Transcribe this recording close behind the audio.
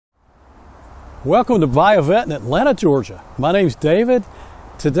Welcome to Buy a Vet in Atlanta, Georgia. My name's David.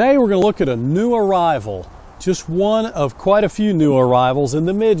 Today we're going to look at a new arrival, just one of quite a few new arrivals in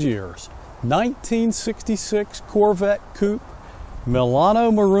the mid-years. 1966 Corvette coupe,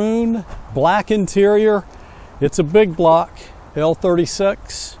 Milano Maroon, black interior. It's a big block,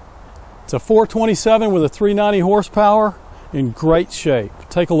 L36. It's a 427 with a 390 horsepower, in great shape.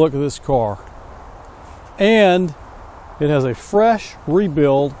 Take a look at this car. And it has a fresh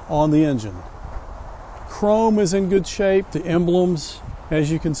rebuild on the engine. Chrome is in good shape. The emblems,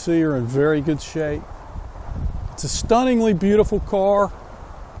 as you can see, are in very good shape. It's a stunningly beautiful car.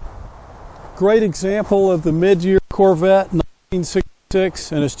 Great example of the mid-year Corvette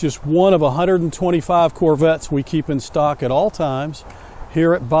 1966, and it's just one of 125 Corvettes we keep in stock at all times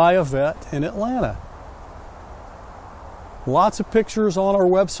here at Buy a Vet in Atlanta. Lots of pictures on our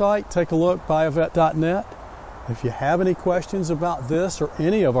website. Take a look, buyavet.net. If you have any questions about this or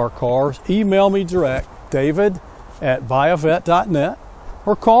any of our cars, email me direct, david@buyavet.net,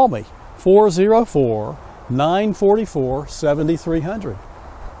 or call me, 404-944-7300.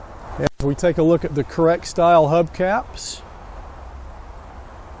 As we take a look at the correct style hubcaps,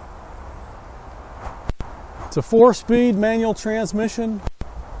 it's a 4-speed manual transmission,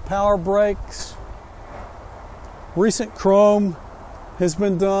 power brakes, recent chrome has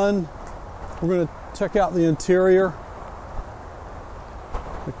been done. We're going to check out the interior.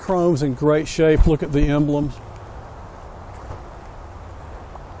 The chrome's in great shape. Look at the emblems.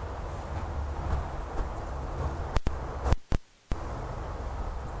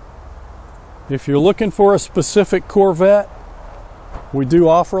 If you're looking for a specific Corvette, we do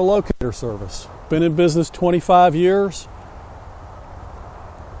offer a locator service. Been in business 25 years.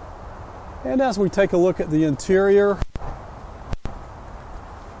 And as we take a look at the interior,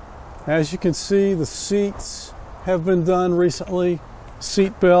 as you can see, the seats have been done recently.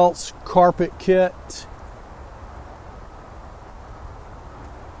 Seatbelts, carpet kit,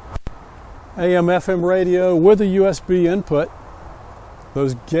 AM/FM radio with a USB input.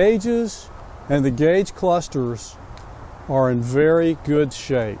 Those gauges and the gauge clusters are in very good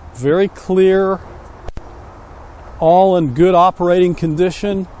shape. Very clear, all in good operating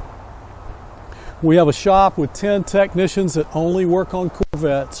condition. We have a shop with 10 technicians that only work on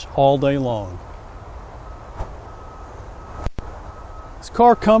Corvettes all day long. This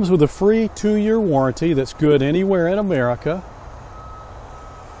car comes with a free 2-year warranty that's good anywhere in America.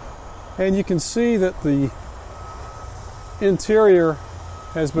 And you can see that the interior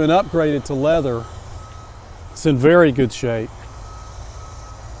has been upgraded to leather. It's in very good shape.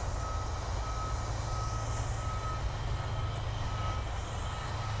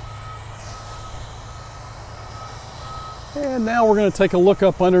 And now we're going to take a look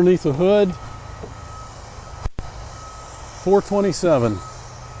up underneath the hood. 427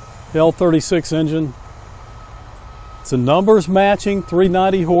 L36 engine. It's a numbers matching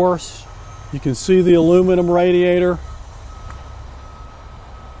 390 horse. You can see the aluminum radiator.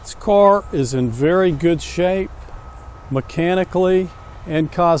 This car is in very good shape, mechanically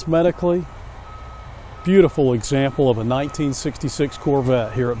and cosmetically. Beautiful example of a 1966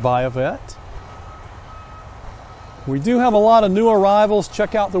 Corvette here at Buy a Vet. We do have a lot of new arrivals.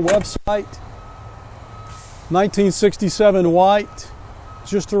 Check out the website. 1967 white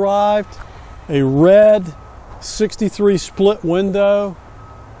just arrived. A red 63 split window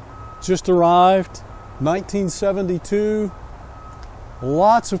just arrived. 1972.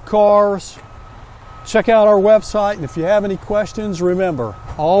 Lots of cars. Check out our website, and if you have any questions, remember,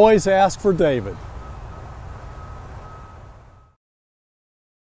 always ask for David.